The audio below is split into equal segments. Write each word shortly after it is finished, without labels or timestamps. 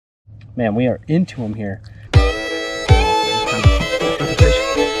Man, we are into them here.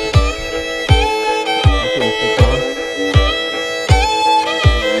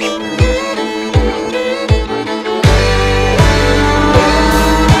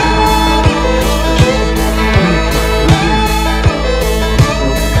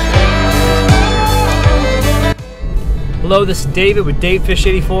 Hello, this is David with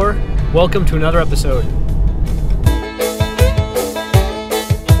DaveFish84. Welcome to another episode.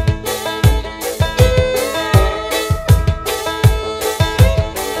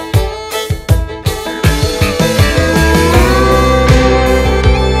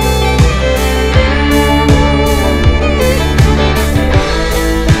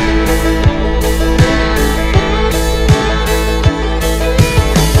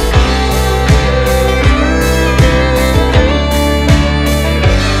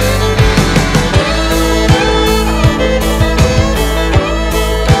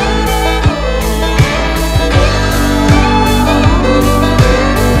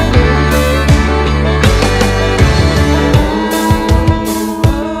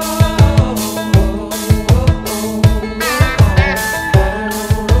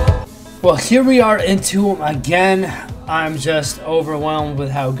 Well, here we are into them again. I'm just overwhelmed with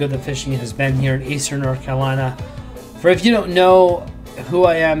how good the fishing has been here in Eastern North Carolina. For if you don't know who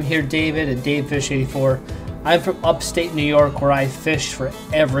I am here, David at DaveFish84. I'm from upstate New York, where I fished for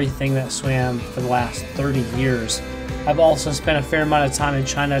everything that swam for the last 30 years. I've also spent a fair amount of time in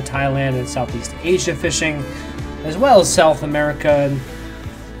China, Thailand, and Southeast Asia fishing, as well as South America and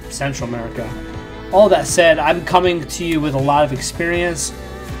Central America. All that said, I'm coming to you with a lot of experience.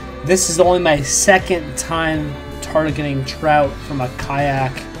 This is only my second time targeting trout from a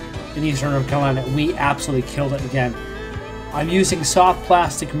kayak in Eastern North Carolina. We absolutely killed it again. I'm using soft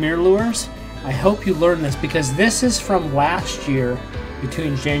plastic mirror lures. I hope you learned this, because this is from last year,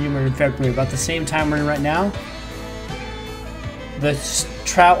 between January and February, about the same time we're in right now. The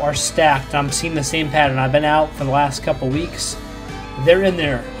trout are stacked. I'm seeing the same pattern. I've been out for the last couple weeks. They're in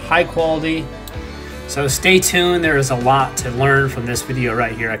there, high quality. So stay tuned. There is a lot to learn from this video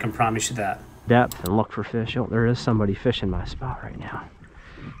right here. I can promise you that. Depth and look for fish. Oh, there is somebody fishing my spot right now,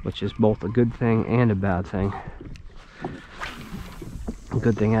 which is both a good thing and a bad thing. A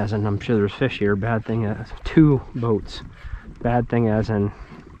good thing as in I'm sure there's fish here. Bad thing as 2 boats. Bad thing as in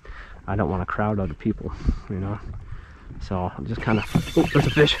I don't want to crowd other people, you know. So I'm just kind of, oh, there's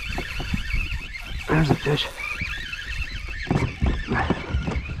a fish. There's a fish.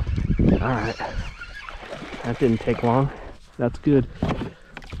 All right. That didn't take long. That's good.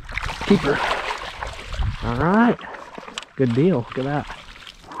 Keeper. All right. Good deal. Look at that.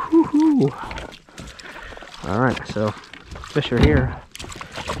 Woohoo. All right, so fish are here.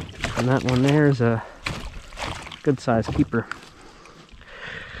 And that one there is a good sized keeper.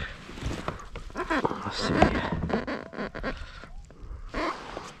 Let's see.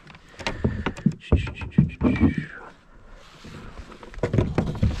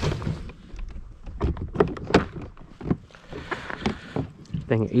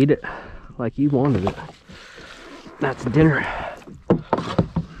 Thing ate it like you wanted it. That's dinner.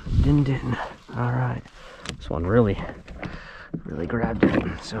 Din. All right, this one really grabbed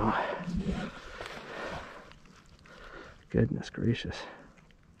it. So, goodness gracious.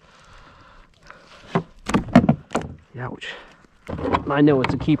 Ouch. I know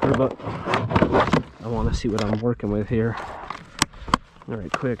it's a keeper, but I want to see what I'm working with here. All right,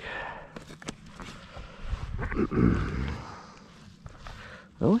 quick.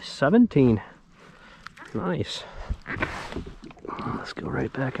 Oh, 17. Nice. Let's go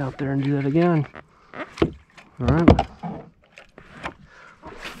right back out there and do that again. Alright.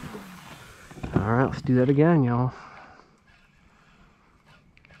 Alright, let's do that again, y'all.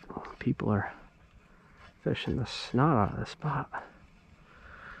 People are fishing the snot out of this spot.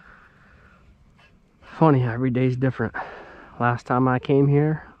 Funny, every day's different. Last time I came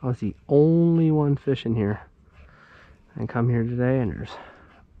here, I was the only one fishing here. And come here today and there's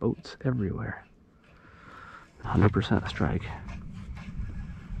boats everywhere. 100% strike.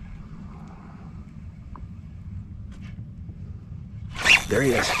 There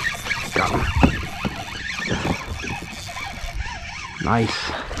he is. Got him. Nice.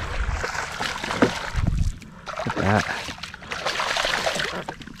 Look at that.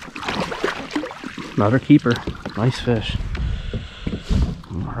 Another keeper. Nice fish.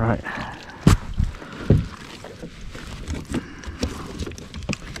 All right.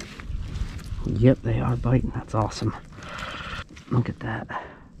 Yep, they are biting. That's awesome. Look at that.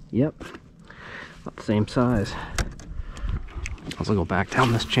 Yep. About the same size. I'll go back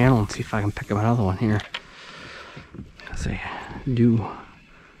down this channel and see if I can pick up another one here. I say, do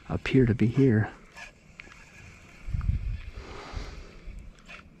appear to be here.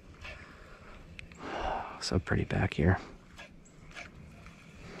 So pretty back here.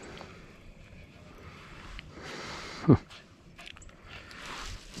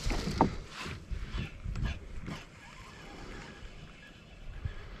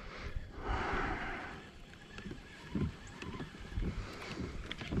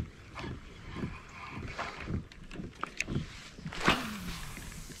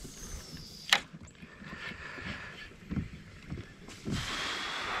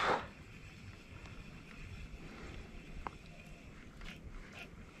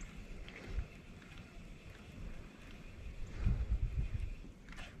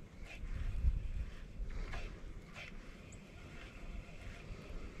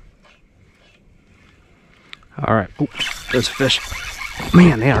 All right, oh, there's a fish.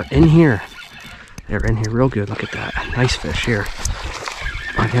 Man, they are in here. They're in here real good. Look at that. Nice fish here.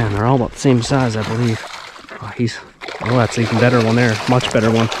 Again, they're all about the same size, I believe. Oh, that's an even better one there. Much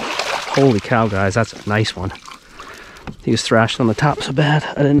better one. Holy cow, guys, that's a nice one. He was thrashed on the top so bad,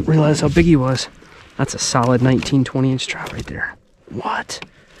 I didn't realize how big he was. That's a solid 19, 20-inch trout right there. What?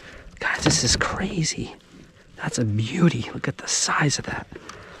 Guys, this is crazy. That's a beauty. Look at the size of that.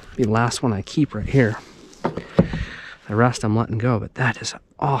 Be the last one I keep right here. The rest I'm letting go, but that is an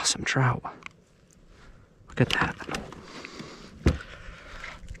awesome trout. Look at that.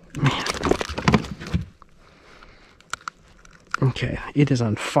 Man. Okay, it is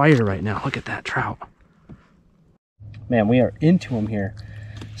on fire right now. Look at that trout. Man, we are into him here.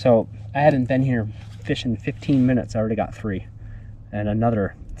 So I hadn't been here fishing 15 minutes. I already got 3. And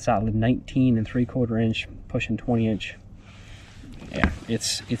another solid 19 3/4 inch, pushing 20 inch. Yeah,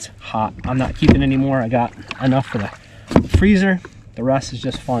 it's hot. I'm not keeping any more. I got enough for the freezer. The rest is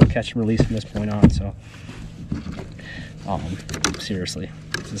just fun catch and release from this point on. So seriously,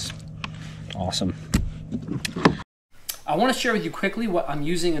 this is awesome. I want to share with you quickly what I'm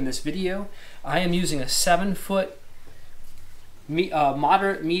using in this video. I am using a 7-foot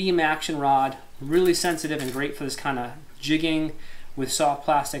moderate medium action rod, really sensitive and great for this kind of jigging with soft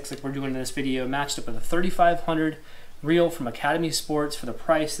plastics like we're doing in this video, matched up with a 3500 reel from Academy Sports. For the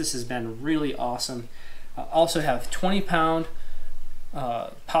price, this has been really awesome. I also have 20-pound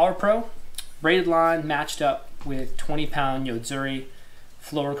Power Pro braided line matched up with 20-pound Yozuri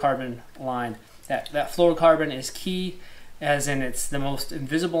fluorocarbon line. That fluorocarbon is key, as in it's the most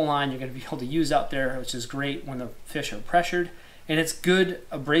invisible line you're going to be able to use out there, which is great when the fish are pressured. And it's good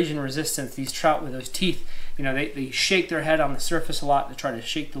abrasion resistance. These trout with those teeth, you know, they shake their head on the surface a lot to try to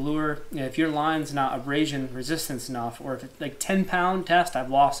shake the lure. You know, if your line's not abrasion resistance enough, or if it's like 10-pound test, I've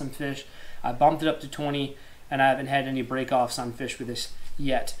lost some fish. I bumped it up to 20, and I haven't had any break-offs on fish with this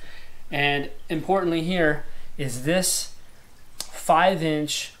yet. And importantly here is this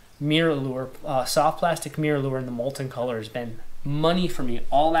 5-inch mirror lure, soft plastic mirror lure in the molten color has been money for me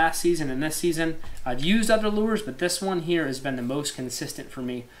all last season and this season. I've used other lures, but this one here has been the most consistent for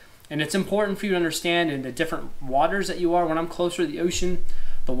me. And it's important for you to understand in the different waters that you are. When I'm closer to the ocean,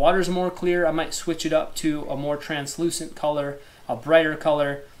 the water's more clear. I might switch it up to a more translucent color, a brighter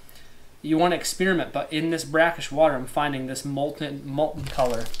color. You want to experiment, but in this brackish water, I'm finding this molten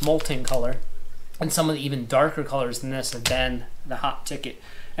color, and some of the even darker colors than this have been the hot ticket.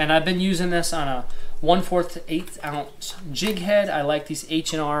 And I've been using this on a 1/4 to 1/8 ounce jig head. I like these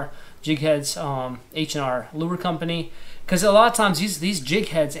H&R jig heads, H&R lure company, because a lot of times these jig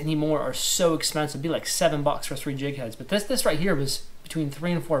heads anymore are so expensive. It'd be like $7 for 3 jig heads, but this right here was between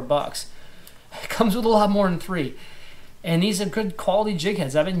 $3 and $4. It comes with a lot more than 3, and these are good quality jig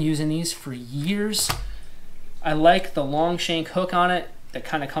heads. I've been using these for years. I like the long shank hook on it that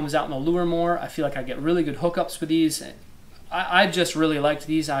kind of comes out in the lure more. I feel like I get really good hookups with these. I just really liked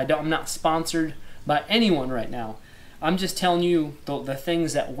these. I'm not sponsored by anyone right now. I'm just telling you the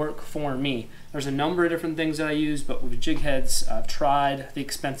things that work for me. There's a number of different things that I use, but with jig heads, I've tried the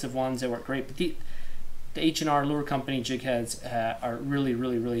expensive ones. They work great. But the H&R Lure Company jig heads are really,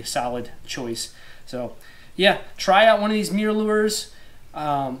 really, really solid choice. So yeah, try out one of these mirror lures.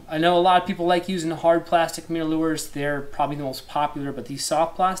 I know a lot of people like using the hard plastic mirror lures. They're probably the most popular, but these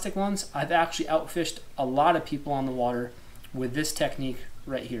soft plastic ones, I've actually outfished a lot of people on the water with this technique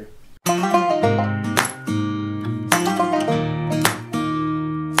right here.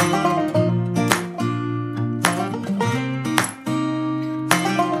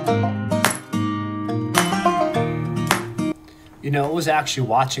 You know, I was actually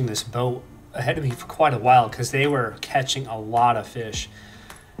watching this boat ahead of me for quite a while because they were catching a lot of fish.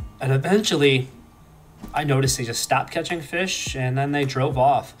 And eventually, I noticed they just stopped catching fish and then they drove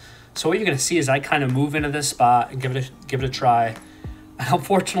off. So what you're going to see is I kind of move into this spot and give it a try.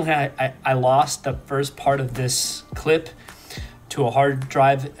 Unfortunately, I lost the first part of this clip to a hard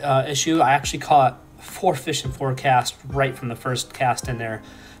drive issue. I actually caught 4 fish in 4 casts right from the first cast in there.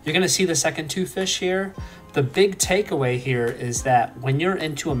 You're going to see the second 2 fish here. The big takeaway here is that when you're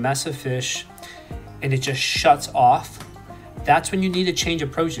into a mess of fish and it just shuts off, that's when you need to change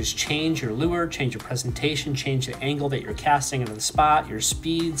approaches. Change your lure, change your presentation, change the angle that you're casting into the spot, your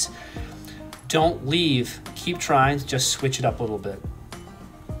speeds. Don't leave. Keep trying. Just switch it up a little bit.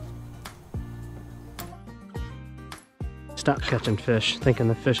 Stopped catching fish thinking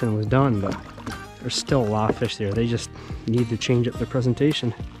the fishing was done, but there's still a lot of fish there. They just need to change up their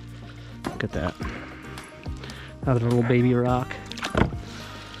presentation. Look at that. Another little baby rock.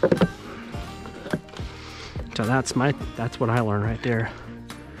 So that's what I learned right there.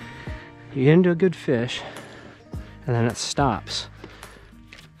 You get into a good fish and then it stops.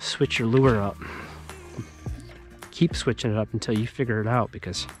 Switch your lure up. Keep switching it up until you figure it out,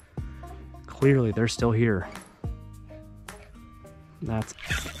 because clearly they're still here. That's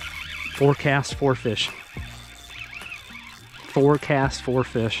 4 casts, 4 fish. 4 casts, 4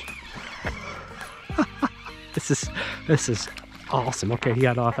 fish. This is awesome. Okay, he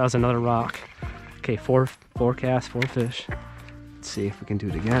got off. That was another rock. Okay, 4 casts, 4 fish. Let's see if we can do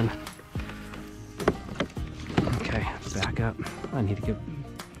it again. Okay, back up. I need to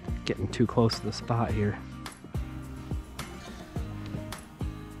getting too close to the spot here.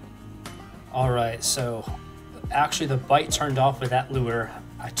 All right, so actually the bite turned off with that lure.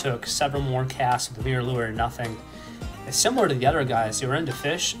 I took several more casts with the mirror lure and nothing. It's similar to the other guys. They were into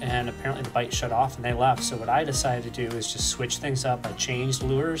fish and apparently the bite shut off and they left. So what I decided to do is just switch things up. I changed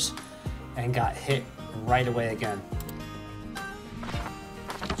lures and got hit right away again.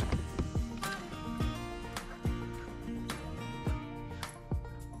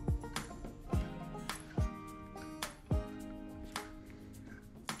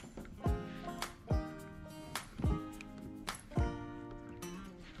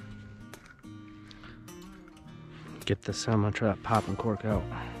 Get this, I'm gonna try that pop and cork out.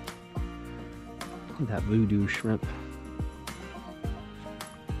 That voodoo shrimp.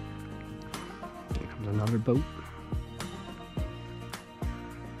 Here comes another boat.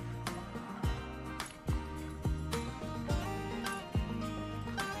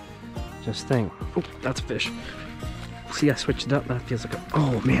 Just think, oh, that's a fish. See, I switched it up. That feels like a,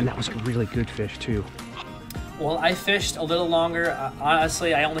 oh man, that was a really good fish too. Well, I fished a little longer.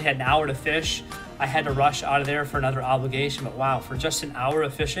 Honestly, I only had an hour to fish. I had to rush out of there for another obligation, but wow, for just an hour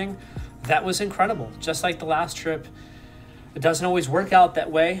of fishing, that was incredible. Just like the last trip, it doesn't always work out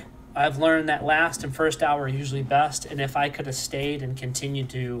that way. I've learned that last and first hour are usually best, and if I could have stayed and continued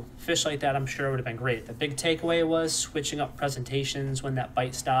to fish like that, I'm sure it would have been great. The big takeaway was switching up presentations when that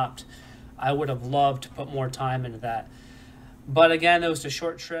bite stopped. I would have loved to put more time into that. But again, it was a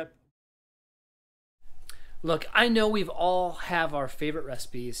short trip. Look, I know we've all have our favorite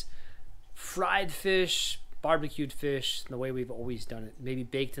recipes. Fried fish, barbecued fish, the way we've always done it. Maybe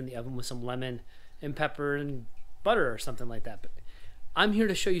baked in the oven with some lemon and pepper and butter or something like that. But I'm here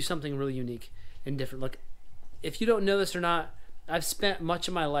to show you something really unique and different. Look, if you don't know this or not, I've spent much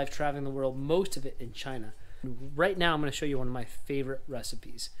of my life traveling the world, most of it in China. Right now, I'm going to show you one of my favorite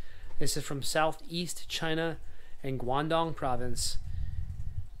recipes. This is from Southeast China and Guangdong province.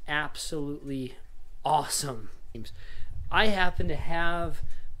 Absolutely awesome. I happen to have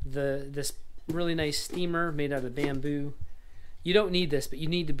this really nice steamer made out of bamboo. You don't need this, but you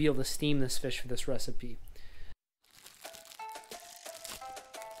need to be able to steam this fish for this recipe.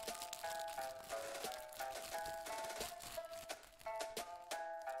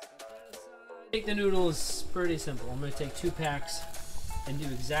 Make the noodles pretty simple. I'm going to take 2 packs and do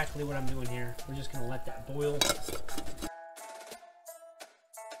exactly what I'm doing here. We're just going to let that boil.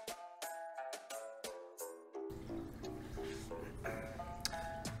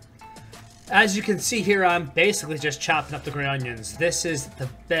 As you can see here, I'm basically just chopping up the green onions. This is the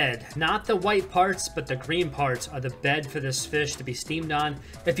bed. Not the white parts, but the green parts are the bed for this fish to be steamed on.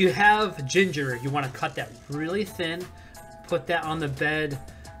 If you have ginger, you want to cut that really thin, put that on the bed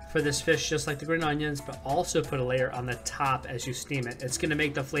for this fish just like the green onions, but also put a layer on the top as you steam it. It's going to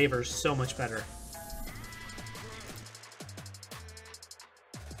make the flavor so much better.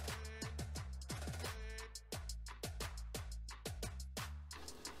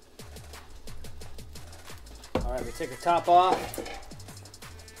 All right, we take the top off.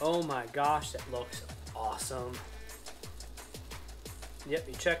 Oh my gosh, that looks awesome. Yep,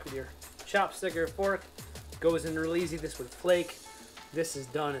 you check with your chopstick or fork. Goes in real easy. This would flake. This is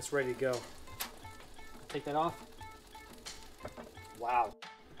done. It's ready to go. Take that off. Wow.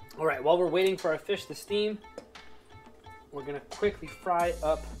 All right, while we're waiting for our fish to steam, we're gonna quickly fry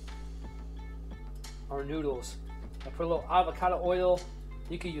up our noodles. I put a little avocado oil.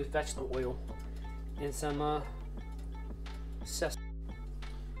 You could use vegetable oil and some sesame.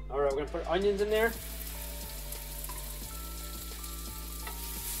 All right, we're gonna put onions in there.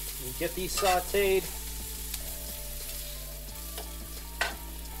 And get these sauteed.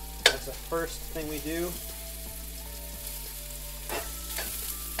 That's the first thing we do.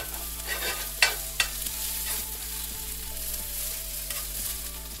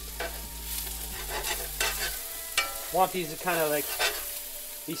 Want these to kind of like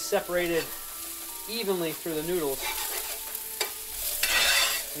be separated evenly through the noodles.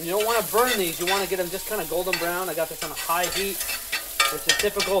 And you don't want to burn these. You want to get them just kind of golden brown. I got this on a high heat, which is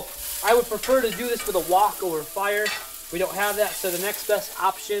typical. I would prefer to do this with a wok over fire. We don't have that, so the next best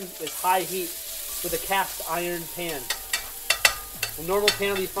option is high heat with a cast iron pan. A normal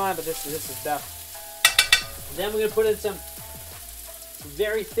pan will be fine, but this is best. Then we're going to put in some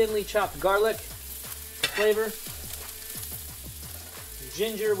very thinly chopped garlic for flavor.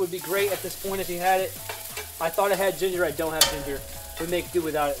 Ginger would be great at this point if you had it. I thought I had ginger. I don't have ginger. We make do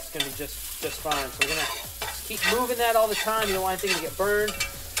without it. It's going to be just fine. So we're going to keep moving that all the time. You don't want anything to get burned.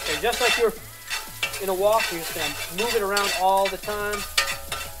 So just like you're in a wok, you're just going to move it around all the time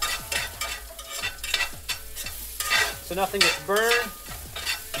so nothing gets burned,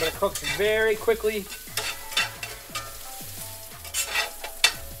 but it cooks very quickly.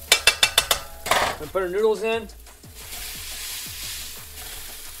 We put our noodles in.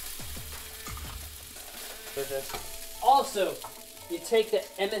 Also, you take the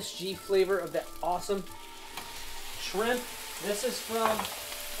MSG flavor of that awesome shrimp. This is from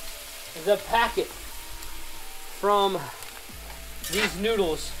the packet from these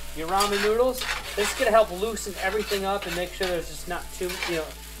noodles, your ramen noodles. This is gonna help loosen everything up and make sure there's just not too,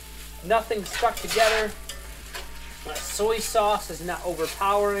 nothing stuck together. Soy sauce is not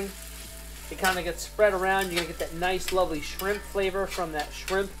overpowering. It kind of gets spread around. You're gonna get that nice, lovely shrimp flavor from that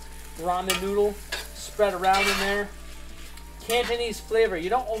shrimp ramen noodle spread around in there. Cantonese flavor. You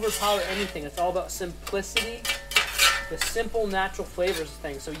don't overpower anything. It's all about simplicity. The simple, natural flavors of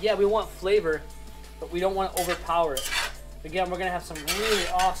things. So yeah, we want flavor, but we don't want to overpower it. Again, we're gonna have some really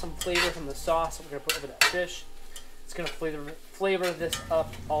awesome flavor from the sauce that we're gonna put over that fish. It's gonna flavor this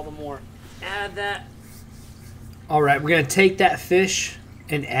up all the more. Add that. All right, we're gonna take that fish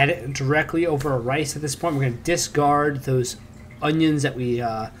and add it directly over our rice. At this point, we're gonna discard those onions that we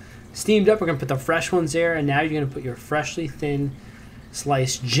steamed up. We're gonna put the fresh ones there, and now you're gonna put your freshly thin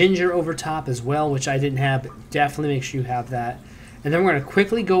sliced ginger over top as well, which I didn't have, but definitely make sure you have that. And then we're gonna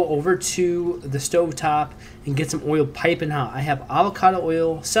quickly go over to the stove top and get some oil piping hot. I have avocado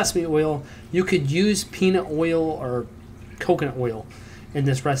oil, sesame oil. You could use peanut oil or coconut oil in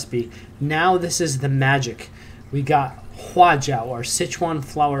this recipe. Now this is the magic. We got huajiao, or Sichuan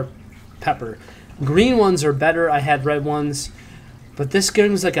flower pepper. Green ones are better. I had red ones. But this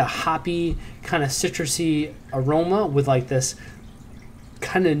gives like a hoppy, kind of citrusy aroma with like this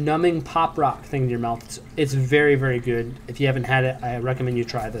kind of numbing pop rock thing in your mouth. It's very, very good. If you haven't had it, I recommend you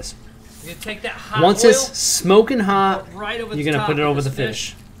try this. You take that hot Once oil, it's smoking hot, right over you're going to put it over the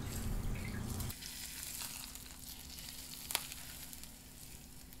fish.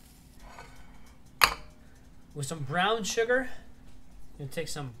 With some brown sugar, you take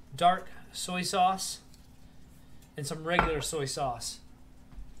some dark soy sauce and some regular soy sauce.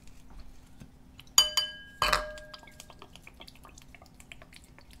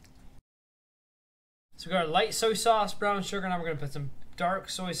 So we got our light soy sauce, brown sugar. Now we're going to put some dark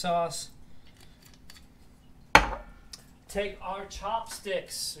soy sauce. Take our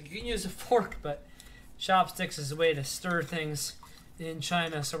chopsticks. You can use a fork, but chopsticks is a way to stir things in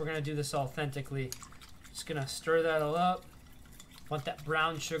China. So we're going to do this authentically. Just going to stir that all up. Want that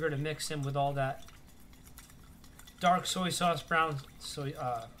brown sugar to mix in with all that dark soy sauce,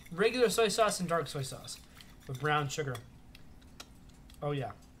 regular soy sauce and dark soy sauce with brown sugar. Oh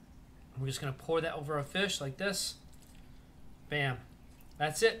yeah. We're just going to pour that over our fish like this. Bam.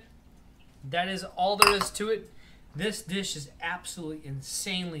 That's it. That is all there is to it. This dish is absolutely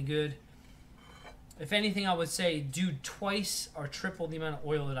insanely good. If anything, I would say do twice or triple the amount of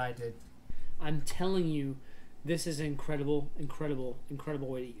oil that I did. I'm telling you, this is an incredible, incredible, incredible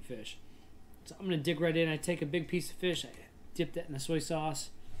way to eat fish. So I'm going to dig right in. I take a big piece of fish. I dip that in the soy sauce.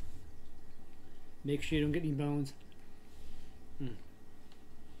 Make sure you don't get any bones.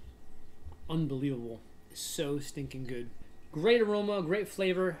 Unbelievable. It's so stinking good. Great aroma, great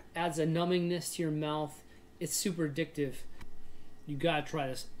flavor. Adds a numbingness to your mouth. It's super addictive. You gotta try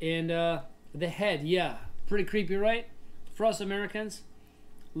this. And the head, yeah. Pretty creepy, right? For us Americans,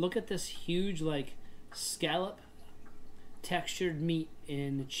 look at this huge, like, scallop. textured meat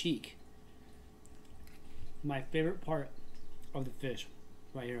in the cheek. My favorite part of the fish,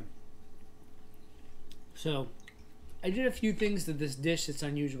 right here. So, I did a few things to this dish that's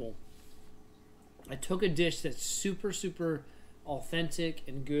unusual. I took a dish that's super, super authentic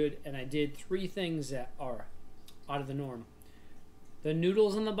and good, and I did 3 things that are out of the norm. The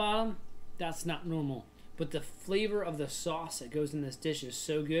noodles on the bottom, that's not normal. But the flavor of the sauce that goes in this dish is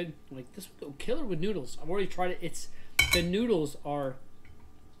so good. Like, this would go killer with noodles. I've already tried it. The noodles are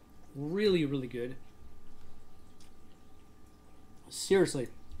really, really good. Seriously,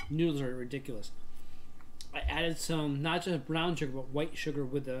 noodles are ridiculous. I added some, not just brown sugar, but white sugar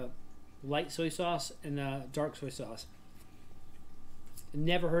with the light soy sauce and dark soy sauce.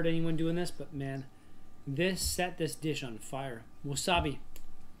 Never heard anyone doing this, but man, this set this dish on fire. Wasabi.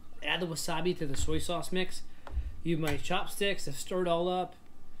 Add the wasabi to the soy sauce mix. Use my chopsticks to stir it all up.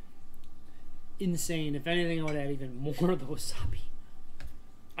 Insane. If anything, I would add even more of the wasabi.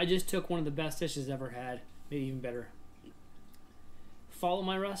 I just took one of the best dishes I've ever had. Maybe even better. Follow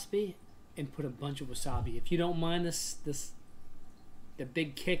my recipe and put a bunch of wasabi. If you don't mind the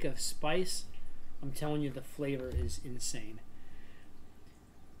big kick of spice, I'm telling you, the flavor is insane.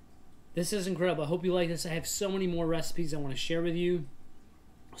 This is incredible. I hope you like this. I have so many more recipes I want to share with you.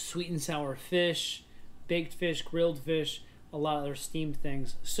 Sweet and sour fish, baked fish, grilled fish, a lot of other steamed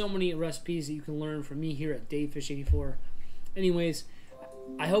things. So many recipes that you can learn from me here at DaveFish84. Anyways,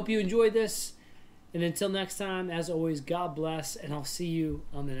 I hope you enjoyed this. And until next time, as always, God bless, and I'll see you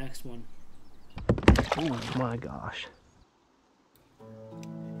on the next one. Oh my gosh.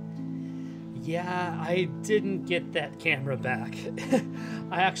 Yeah, I didn't get that camera back.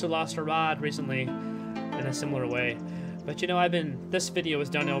 I actually lost a rod recently in a similar way. But you know, this video was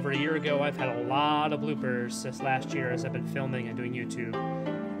done over a year ago. I've had a lot of bloopers this last year as I've been filming and doing YouTube.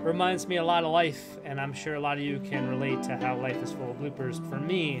 It reminds me a lot of life, and I'm sure a lot of you can relate to how life is full of bloopers. For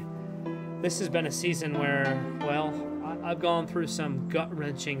me, this has been a season where, well, I've gone through some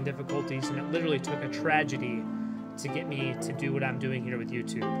gut-wrenching difficulties, and it literally took a tragedy to get me to do what I'm doing here with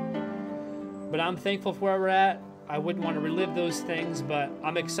YouTube. But I'm thankful for where we're at. I wouldn't want to relive those things, but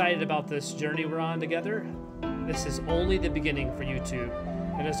I'm excited about this journey we're on together. This is only the beginning for YouTube.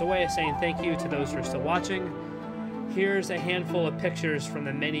 And as a way of saying thank you to those who are still watching, here's a handful of pictures from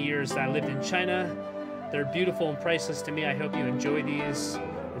the many years that I lived in China. They're beautiful and priceless to me. I hope you enjoy these.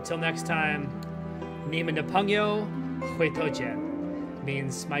 Until next time, 你们的朋友回头见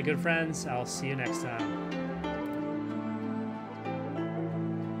means my good friends, I'll see you next time.